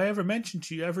 Had I ever mentioned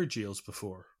to you Everjails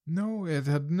before? No, it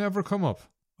had never come up.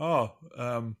 Oh,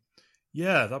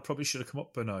 yeah, that probably should have come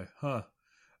up by now, huh?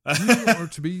 You are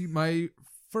to be my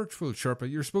virtual Sherpa.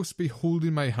 You're supposed to be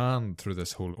holding my hand through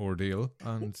this whole ordeal,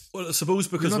 and I suppose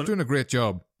because you're not doing a great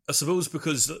job. I suppose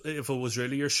because if I was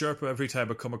really your Sherpa, every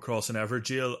time I come across an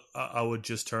Everjail, I would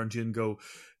just turn to you and go,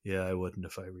 "Yeah, I wouldn't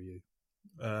if I were you."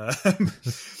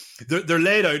 They're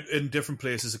laid out in different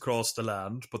places across the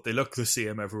land, but they look the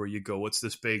same everywhere you go. It's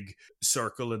this big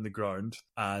circle in the ground,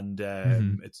 and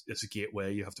it's a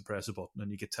gateway. You have to press a button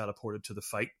and you get teleported to the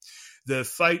fight. The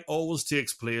fight always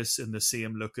takes place in the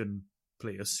same looking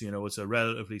place. It's a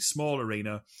relatively small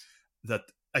arena that,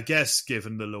 I guess,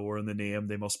 given the lore and the name,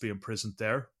 they must be imprisoned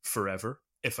there forever,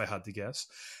 if I had to guess,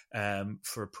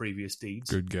 for previous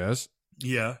deeds. Good guess.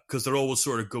 Yeah, because they're always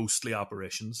sort of ghostly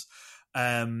apparitions.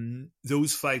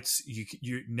 Those fights,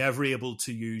 you're never able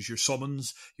to use your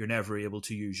summons, you're never able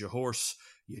to use your horse,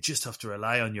 you just have to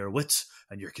rely on your wits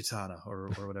and your katana or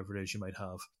whatever it is you might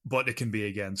have. But it can be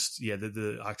against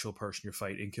the actual person you're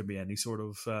fighting. Can be any sort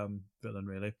of villain,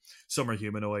 really. Some are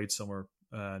humanoid, some are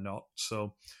not,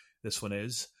 so this one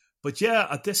is. But yeah,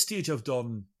 at this stage I've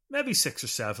done maybe 6 or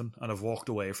 7, and I've walked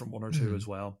away from 1 or 2 as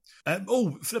well.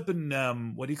 Flipping,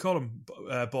 what do you call him?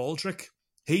 Baldric.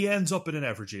 He ends up in an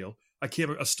Everjail. I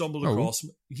stumbled across him.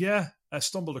 Yeah, I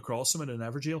stumbled across him in an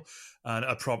Everjail, and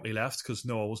I promptly left because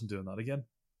I wasn't doing that again.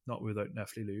 Not without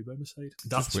Nefli Lou by my side.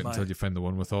 Just wait until you find the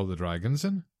one with all the dragons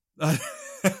in.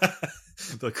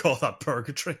 They call that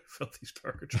purgatory. Filthy's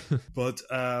purgatory. But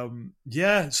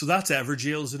so that's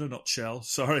Everjails in a nutshell.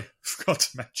 Sorry, forgot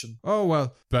to mention. Oh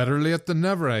well, better late than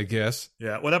never, I guess.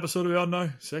 Yeah, what episode are we on now?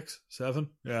 6? 7?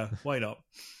 Yeah, why not?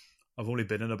 I've only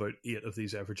been in about 8 of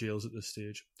these Everjails at this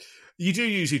stage. You do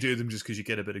usually do them just because you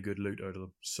get a bit of good loot out of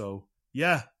them. So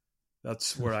yeah,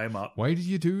 that's where I'm at. Why do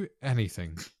you do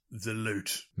anything? The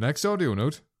loot. Next audio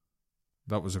note.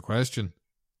 That was a question.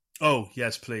 Oh,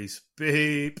 yes, please.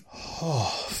 Beep.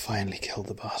 Oh, finally killed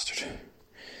the bastard.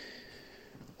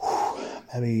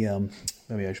 Maybe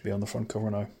I should be on the front cover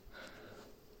now.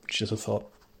 Just a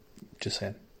thought. Just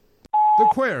saying. The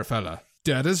queer fella.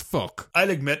 Dead as fuck.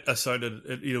 I'll admit I sounded,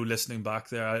 listening back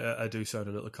there, I do sound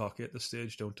a little cocky at this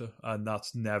stage, don't I? And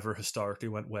that's never historically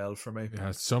went well for me.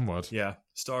 Yeah, somewhat. Yeah,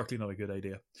 historically not a good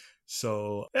idea.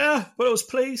 So, yeah, but I was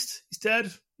pleased. He's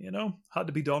dead, had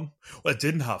to be done. Well, it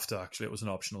didn't have to, actually. It was an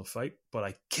optional fight, but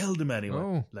I killed him anyway.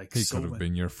 Oh, he could have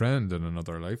been your friend in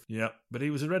another life. Yeah, but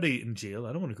he was already in jail.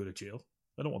 I don't want to go to jail.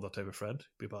 I don't want that type of friend.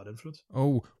 It'd be a bad influence.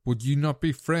 Oh, would you not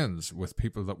be friends with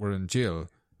people that were in jail?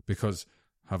 Because...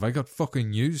 have I got fucking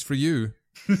news for you?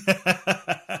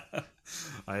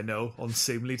 I know,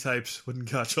 unseemly types wouldn't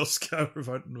catch us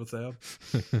gallivanting with them.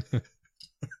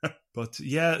 But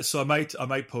yeah, so I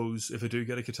might pose, if I do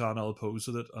get a katana, I'll pose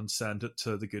with it and send it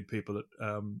to the good people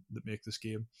that make this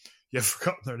game. Yeah, I've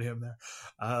forgotten their name there.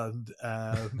 And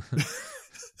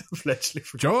I've literally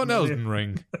forgotten John Elden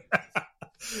Ring.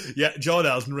 Yeah, John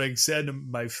Elden Ring, send him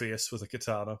my face with a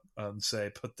katana and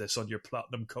say, put this on your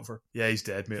platinum cover. Yeah, he's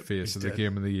dead, mate. Face he's of dead. The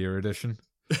Game of the Year edition.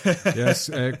 Yes,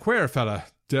 queer fella,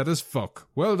 dead as fuck.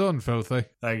 Well done, Filthy.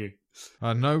 Thank you.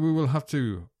 And now we will have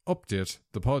to update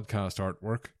the podcast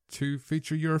artwork to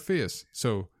feature your face.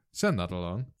 So, Send that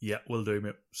along. Yeah, will do,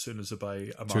 mate. As soon as I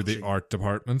buy a To the art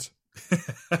department.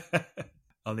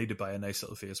 I'll need to buy a nice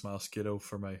little face mask,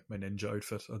 for my ninja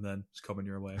outfit, and then it's coming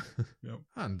your way. Yep.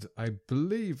 And I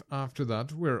believe after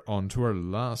that, we're on to our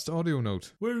last audio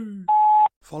note. Woo!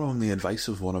 Following the advice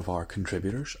of one of our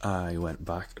contributors, I went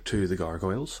back to the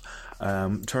gargoyles.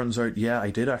 Turns out,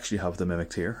 I did actually have the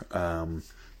mimicked here.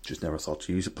 Just never thought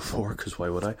to use it before, because why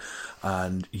would I?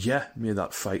 And made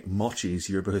that fight much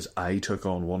easier because I took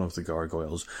on one of the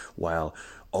gargoyles while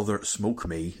Smoke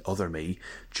Me,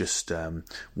 just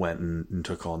went and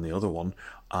took on the other one.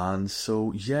 And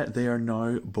so, they are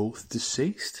now both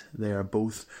deceased. They are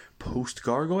both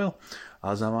post-gargoyle,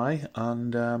 as am I,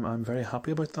 and I'm very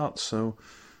happy about that. So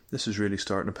this is really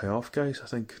starting to pay off, guys. I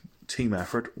think team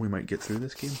effort, we might get through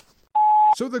this game.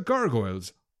 So the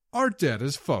gargoyles are dead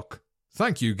as fuck.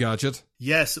 Thank you, Gadget.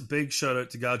 Yes, big shout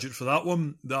out to Gadget for that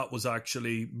one. That was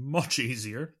actually much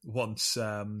easier once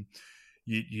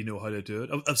you know how to do it.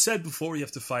 I've said before you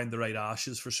have to find the right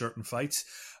ashes for certain fights,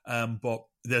 but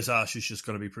this ash is just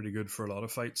going to be pretty good for a lot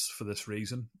of fights for this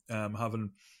reason. It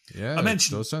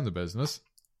does sound the business.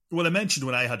 Well, I mentioned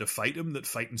when I had to fight him that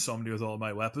fighting somebody with all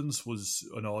my weapons was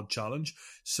an odd challenge.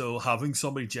 So having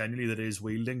somebody genuinely that is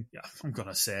wielding, I'm going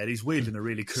to say it, he's wielding a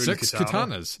really cool 6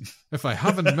 katana. katanas, if I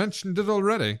haven't mentioned it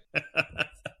already.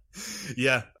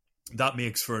 Yeah, that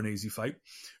makes for an easy fight,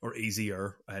 or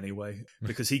easier anyway,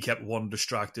 because he kept one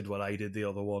distracted while I did the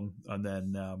other one, and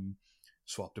then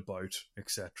swapped about,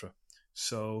 etc.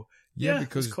 So,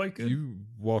 because it's quite good. You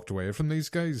walked away from these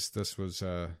guys. This was,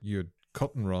 you had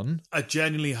cut and run. I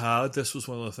genuinely had. This was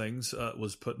one of the things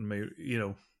was putting me,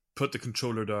 put the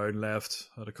controller down, left,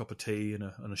 had a cup of tea and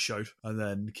a shout, and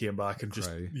then came back and just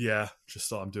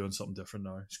thought I'm doing something different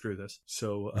now. Screw this.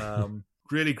 So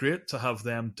really great to have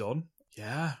them done.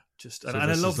 Yeah, and I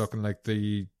love. Is looking like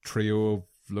the trio of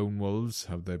lone wolves.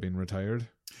 Have they been retired?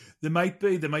 They might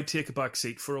be. They might take a back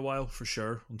seat for a while, for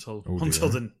sure, until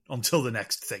the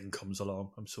next thing comes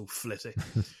along. I'm so flitty,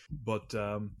 but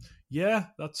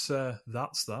that's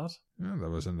that. Yeah, that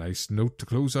was a nice note to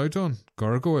close out on.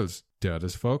 Gargoyles, dead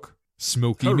as fuck.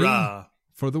 Smoky Hurrah! Me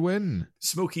for the win.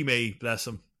 Smoky Me, bless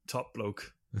him, top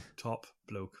bloke.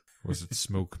 Was it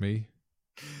Smoke Me?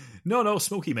 No,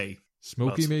 Smoky Me.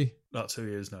 Smoky Me. That's who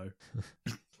he is now.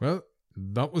 Well,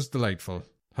 that was delightful.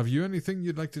 Have you anything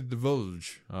you'd like to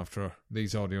divulge after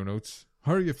these audio notes?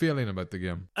 How are you feeling about the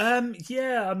game?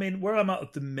 Where I'm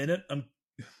at the minute, I'm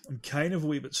kind of a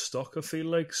wee bit stuck, I feel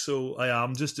like. So I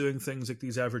am just doing things like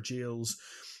these ever jails,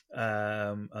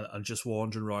 and just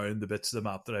wandering around the bits of the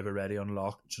map that I've already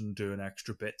unlocked and doing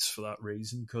extra bits for that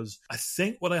reason. Because I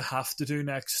think what I have to do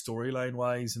next, storyline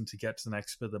wise, and to get to the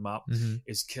next bit of the map,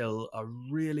 is kill a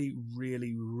really,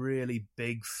 really, really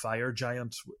big fire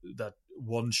giant that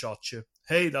one-shot you.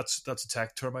 Hey, that's a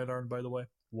tech term I learned, by the way.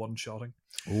 One-shotting.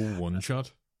 Oh,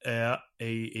 one-shot?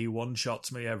 He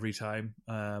one-shots me every time,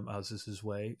 as is his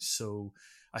way. So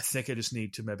I think I just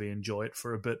need to maybe enjoy it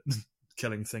for a bit,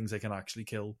 killing things I can actually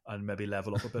kill, and maybe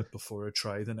level up a bit before I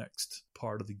try the next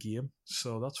part of the game.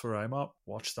 So that's where I'm at.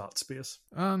 Watch that space.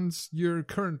 And your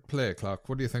current play clock,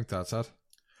 what do you think that's at?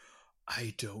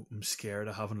 I don't. I'm scared.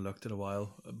 I haven't looked in a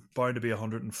while. Bound to be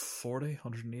 140,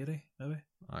 180, maybe.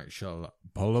 I shall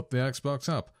pull up the Xbox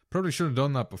app. Probably should have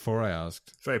done that before I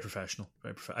asked. Very professional.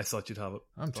 I thought you'd have it.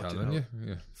 I'm telling you.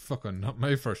 Fucking not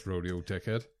my first rodeo,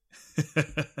 dickhead.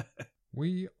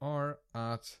 We are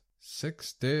at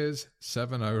 6 days,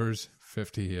 7 hours,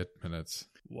 58 minutes.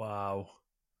 Wow.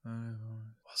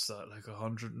 What's that, like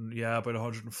 100? About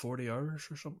 140 hours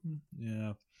or something?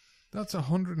 Yeah. That's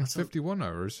 151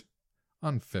 hours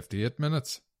and 58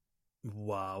 minutes.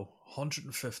 Wow.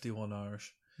 151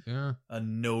 hours. Yeah.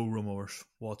 And no remorse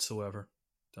whatsoever.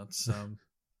 That's,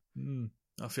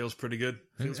 that feels pretty good.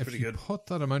 If you put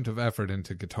that amount of effort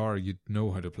into guitar, you'd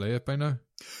know how to play it by now.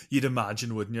 You'd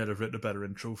imagine, wouldn't you? I'd have written a better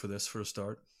intro for this for a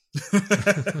start.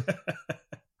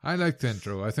 I like the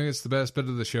intro. I think it's the best bit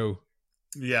of the show.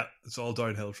 Yeah, it's all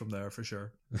downhill from there for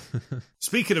sure.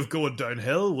 Speaking of going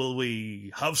downhill, will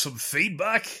we have some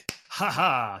feedback?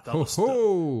 Haha!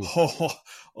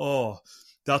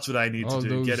 That's what I need all to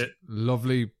do. Those get it?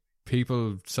 Lovely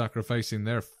people sacrificing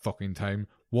their fucking time.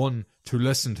 1, to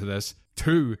listen to this.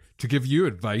 2, to give you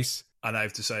advice. And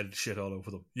I've decided to shit all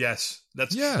over them. Yes, that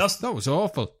was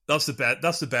awful. That's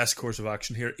the best course of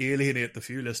action here. Alienate the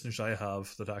few listeners I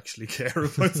have that actually care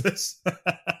about this.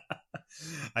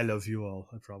 I love you all,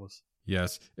 I promise.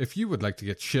 Yes, if you would like to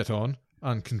get shit on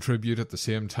and contribute at the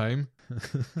same time.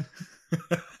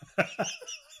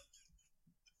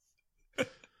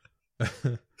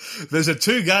 There's a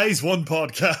 2 guys, 1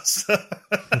 podcast.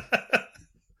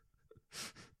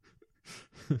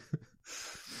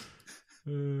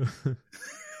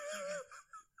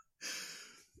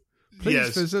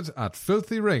 Please visit at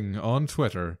Filthy Ring on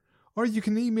Twitter, or you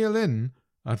can email in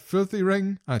at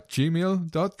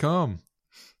filthyring@gmail.com.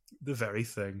 The very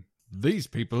thing. These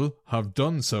people have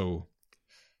done so.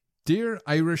 Dear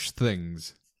Irish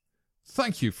Things,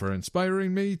 thank you for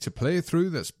inspiring me to play through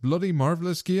this bloody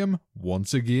marvellous game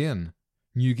once again.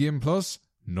 New Game Plus,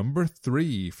 number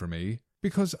 3 for me,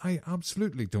 because I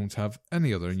absolutely don't have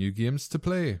any other new games to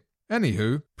play.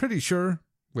 Anywho, pretty sure,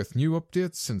 with new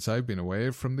updates since I've been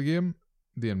away from the game,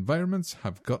 the environments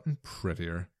have gotten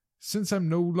prettier. Since I'm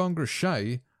no longer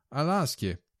shy, I'll ask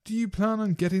you, do you plan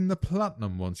on getting the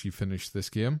platinum once you finish this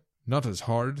game? Not as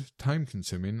hard,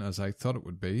 time-consuming as I thought it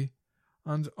would be.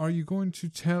 And are you going to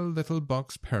tell Little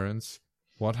Box parents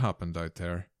what happened out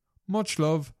there? Much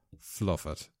love,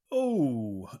 Fluffit.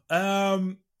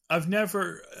 I've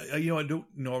never, I don't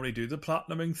normally do the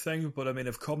platinuming thing, but I mean,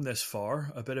 I've come this far.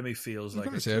 A bit of me feels like. I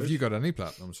was going to say, have you got any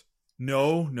platinums?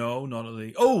 No, none of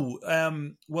the.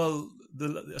 Well,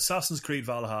 the Assassin's Creed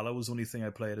Valhalla was the only thing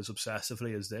I played as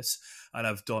obsessively as this, and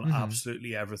I've done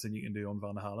absolutely everything you can do on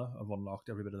Valhalla. I've unlocked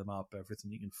every bit of the map, everything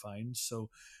you can find. So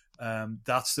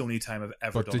that's the only time I've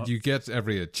ever done it. But did you get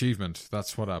every achievement?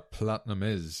 That's what a platinum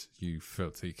is, you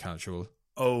filthy casual.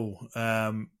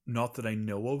 Not that I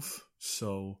know of.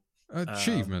 So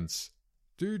achievements.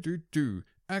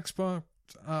 Xbox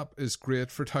app is great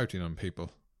for touting on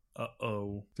people.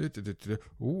 Oh,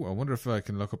 I wonder if I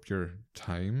can look up your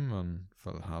time on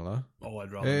Valhalla.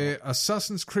 I'd rather not.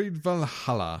 Assassin's Creed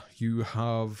Valhalla. You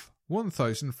have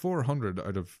 1,400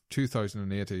 out of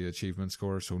 2,080 achievement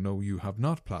score, so no, you have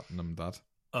not platinumed that.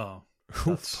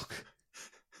 Fuck.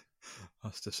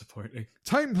 That's disappointing.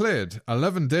 Time played,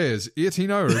 11 days,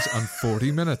 18 hours and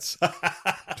 40 minutes.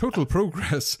 Total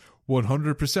progress,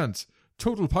 100%.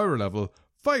 Total power level,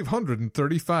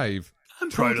 535. I'm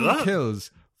proud of that. Total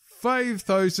kills,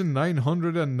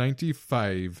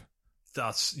 5,995.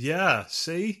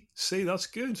 See, that's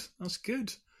good. That's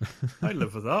good. I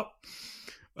live with that.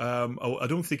 I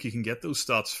don't think you can get those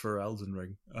stats for Elden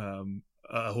Ring.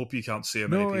 I hope you can't see how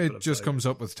many people it just comes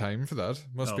up with time for that.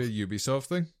 Must be a Ubisoft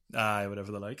thing.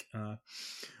 Whatever they like.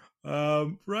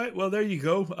 Right, well, there you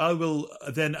go. I will,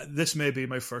 then, this may be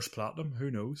my first platinum.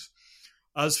 Who knows?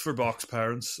 As for Box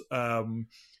Parents, I've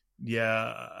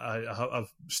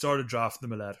started drafting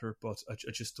them a letter, but I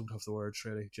just don't have the words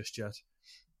really just yet.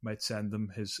 Might send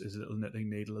them his little knitting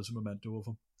needle as a memento of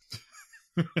him.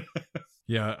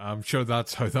 Yeah, I'm sure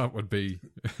that's how that would be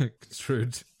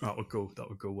construed. That would go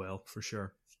well, for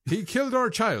sure. He killed our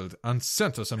child and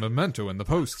sent us a memento in the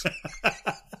post.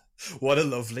 What a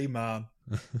lovely man.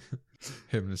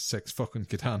 Him and his 6 fucking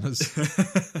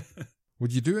katanas.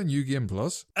 Would you do a New Game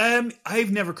Plus?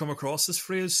 I've never come across this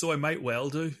phrase, so I might well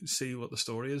do. See what the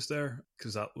story is there,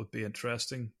 because that would be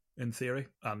interesting in theory,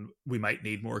 and we might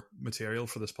need more material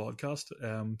for this podcast.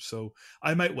 So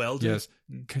I might well do. Yes.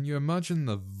 Can you imagine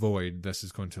the void this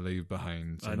is going to leave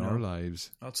behind in our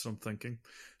lives? That's what I'm thinking.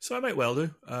 So I might well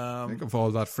do. Think of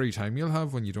all that free time you'll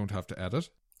have when you don't have to edit.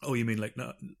 Oh, you mean like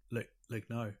now?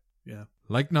 Yeah.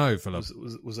 Like now, Philip.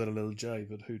 Was that a little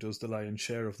jive at who does the lion's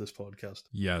share of this podcast?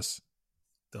 Yes.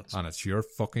 And it's your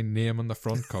fucking name on the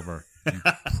front cover, you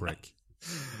prick.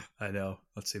 I know.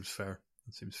 That seems fair.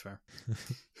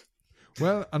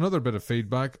 Well, another bit of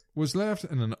feedback was left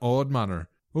in an odd manner.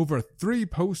 Over 3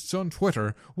 posts on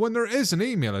Twitter when there is an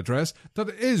email address that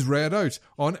is read out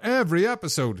on every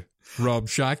episode. Rob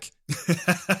Shack.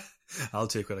 I'll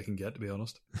take what I can get, to be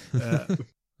honest. I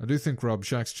do think Rob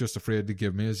Shack's just afraid to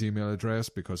give me his email address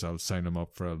because I'll sign him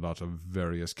up for a lot of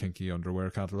various kinky underwear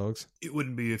catalogues. It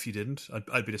wouldn't be if you didn't.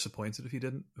 I'd be disappointed if you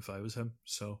didn't, if I was him.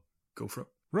 So, go for it.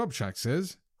 Rob Shack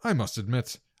says, I must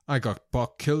admit, I got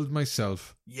Bok killed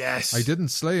myself. Yes. I didn't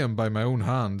slay him by my own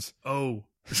hands. Oh.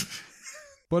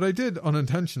 But I did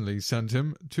unintentionally send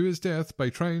him to his death by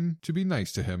trying to be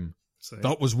nice to him.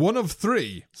 That was one of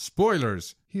 3.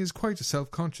 Spoilers. He is quite a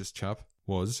self-conscious chap.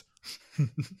 Was.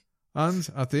 And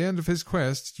at the end of his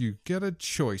quest, you get a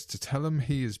choice to tell him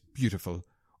he is beautiful,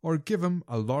 or give him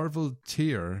a larval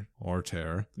tear,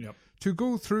 to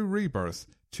go through rebirth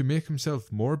to make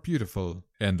himself more beautiful.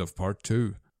 End of part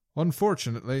 2.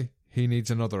 Unfortunately, he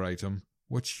needs another item,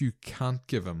 which you can't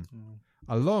give him,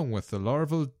 along with the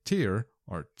larval tear,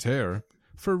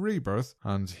 for rebirth,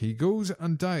 and he goes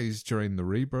and dies during the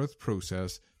rebirth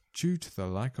process due to the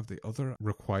lack of the other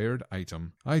required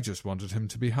item. I just wanted him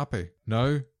to be happy.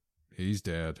 Now, he's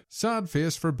dead. Sad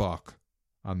face for Bok.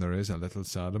 And there is a little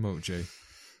sad emoji.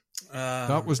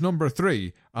 That was number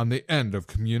 3, and the end of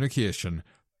communication.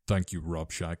 Thank you, Rob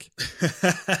Shack.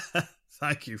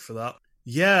 Thank you for that.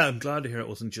 Yeah, I'm glad to hear it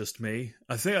wasn't just me.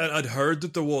 I think I'd heard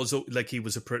that there was, like, he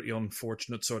was a pretty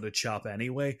unfortunate sort of chap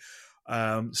anyway.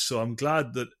 So I'm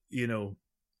glad that, I was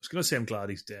going to say I'm glad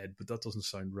he's dead, but that doesn't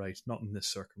sound right. Not in this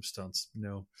circumstance,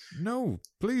 no. No,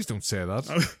 please don't say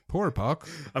that. Poor Puck.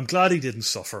 I'm glad he didn't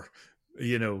suffer,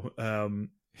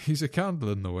 He's a candle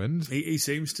in the wind. He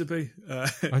seems to be.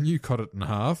 And you cut it in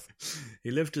half. He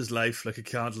lived his life like a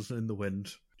candle in the wind,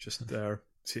 just there,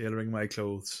 tailoring my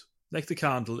clothes. Like the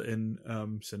candle in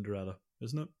Cinderella,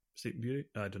 isn't it? Sleeping Beauty?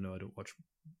 I don't know, I don't watch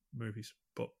movies,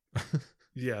 but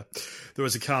yeah, there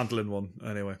was a candle in one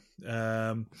anyway.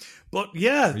 But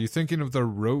yeah. Are you thinking of the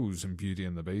rose in Beauty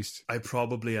and the Beast? I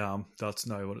probably am. That's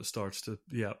now what it starts to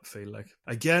feel like.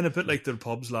 Again, a bit like the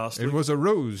pubs last week. It was a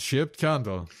rose-shaped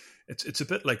candle. It's a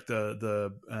bit like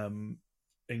the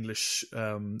English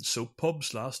soap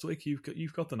pubs last week.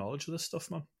 You've got the knowledge of this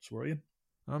stuff, man. It's worrying.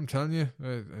 I'm telling you,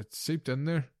 it seeped in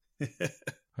there.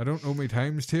 I don't know my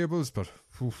times tables, but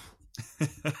oof.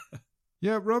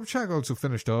 Yeah, Rob Shag also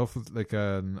finished off with like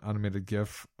an animated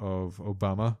gif of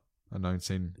Obama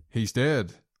announcing he's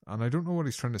dead. And I don't know what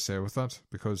he's trying to say with that,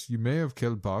 because you may have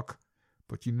killed Bok,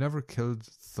 but you never killed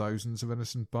thousands of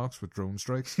innocent Boks with drone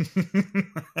strikes.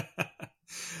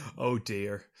 Oh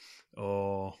dear.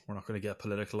 Oh, we're not going to get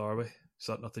political, are we? Is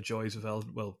that not the joys of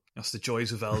Elden? Well, that's the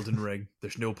joys of Elden Ring.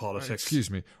 There's no politics.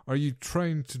 Excuse me. Are you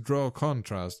trying to draw a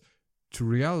contrast to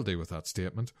reality with that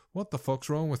statement? What the fuck's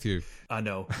wrong with you? I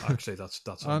know. Actually, that's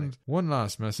And one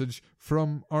last message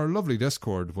from our lovely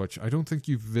Discord, which I don't think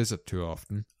you visit too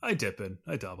often. I dip in.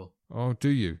 I dabble. Oh, do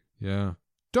you? Yeah.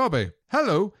 Dobby.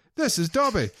 Hello. This is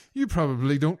Dobby. You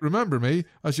probably don't remember me,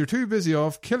 as you're too busy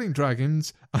off killing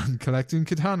dragons and collecting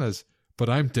katanas. But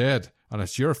I'm dead, and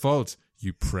it's your fault,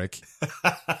 you prick.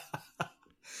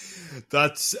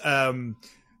 That's that.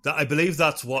 I believe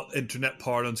that's what internet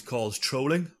parlance calls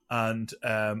trolling, and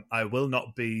I will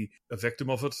not be a victim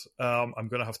of it. I'm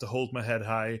going to have to hold my head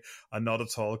high and not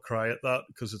at all cry at that,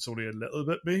 because it's only a little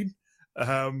bit mean.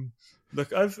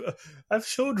 Look, I've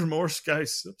showed remorse,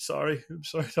 guys. I'm sorry,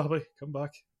 Dobby. Come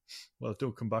back. Well,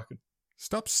 don't come back.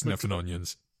 Stop sniffing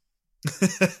onions.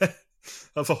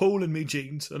 I've a hole in me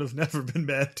jeans, and I've never been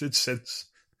mended since.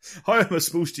 How am I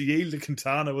supposed to yield a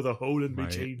katana with a hole in me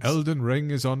jeans? Elden Ring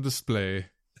is on display.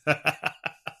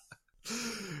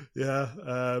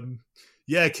 Yeah,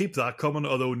 keep that coming.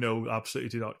 Although, no, absolutely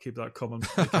do not keep that coming.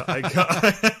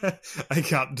 I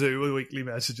can't do weekly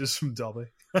messages from Dobby.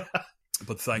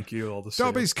 But thank you all the same.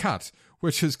 Dobby's cat,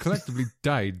 which has collectively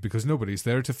died because nobody's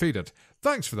there to feed it.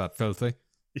 Thanks for that, Filthy.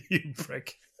 You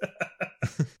prick.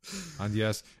 And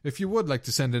yes, if you would like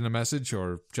to send in a message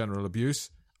or general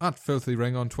abuse, at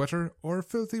FilthyRing on Twitter or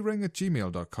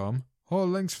filthyring@gmail.com. All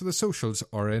links for the socials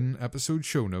are in episode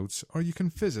show notes, or you can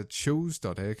visit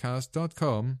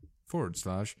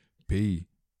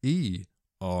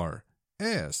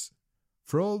shows.acast.com/PERS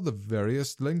for all the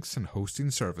various links and hosting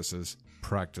services.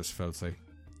 Practice, Filthy.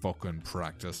 Fucking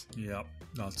practice. Yeah,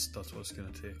 that's what it's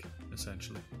going to take,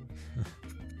 essentially.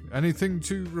 Anything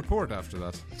to report after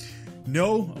that?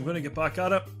 No, I'm going to get back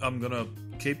at it. I'm going to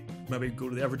maybe go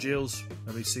to the Everjails,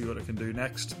 maybe see what I can do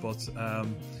next. But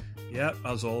yeah,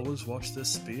 as always, watch this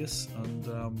space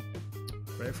and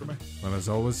pray for me. Well, as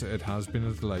always, it has been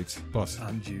a delight. But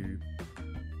and you.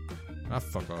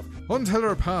 Fuck off. Until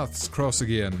our paths cross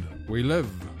again, we live,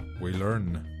 we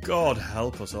learn. God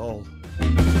help us all.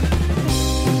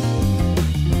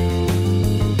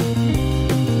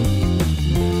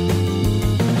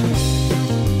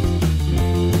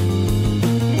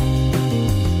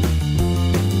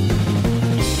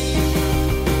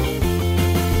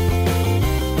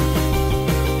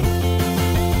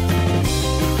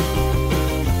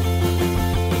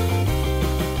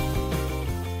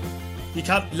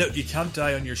 You can't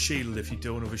die on your shield if you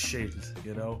don't have a shield,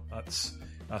 you know? That's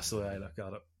the way I look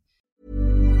at it.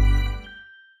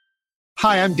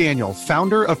 Hi, I'm Daniel,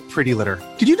 founder of Pretty Litter.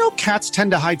 Did you know cats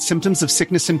tend to hide symptoms of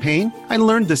sickness and pain? I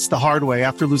learned this the hard way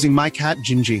after losing my cat,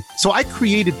 Gingy. So I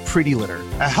created Pretty Litter,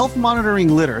 a health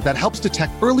monitoring litter that helps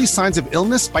detect early signs of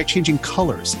illness by changing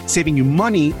colors, saving you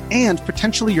money and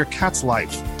potentially your cat's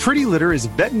life. Pretty Litter is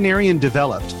veterinarian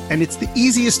developed, and it's the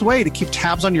easiest way to keep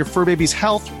tabs on your fur baby's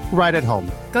health right at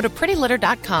home. Go to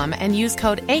prettylitter.com and use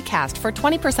code ACAST for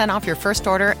 20% off your first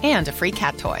order and a free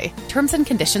cat toy. Terms and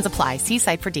conditions apply. See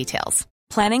site for details.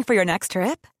 Planning for your next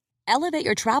trip? Elevate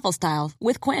your travel style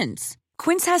with Quince.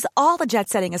 Quince has all the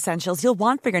jet-setting essentials you'll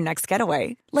want for your next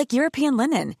getaway, like European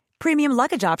linen, premium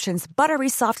luggage options, buttery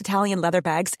soft Italian leather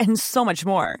bags, and so much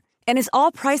more. And is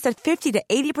all priced at 50 to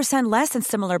 80% less than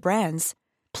similar brands.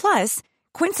 Plus,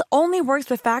 Quince only works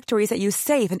with factories that use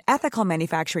safe and ethical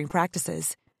manufacturing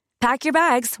practices. Pack your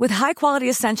bags with high-quality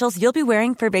essentials you'll be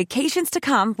wearing for vacations to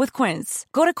come with Quince.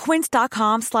 Go to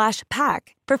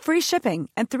quince.com/pack for free shipping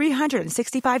and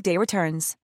 365-day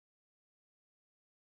returns.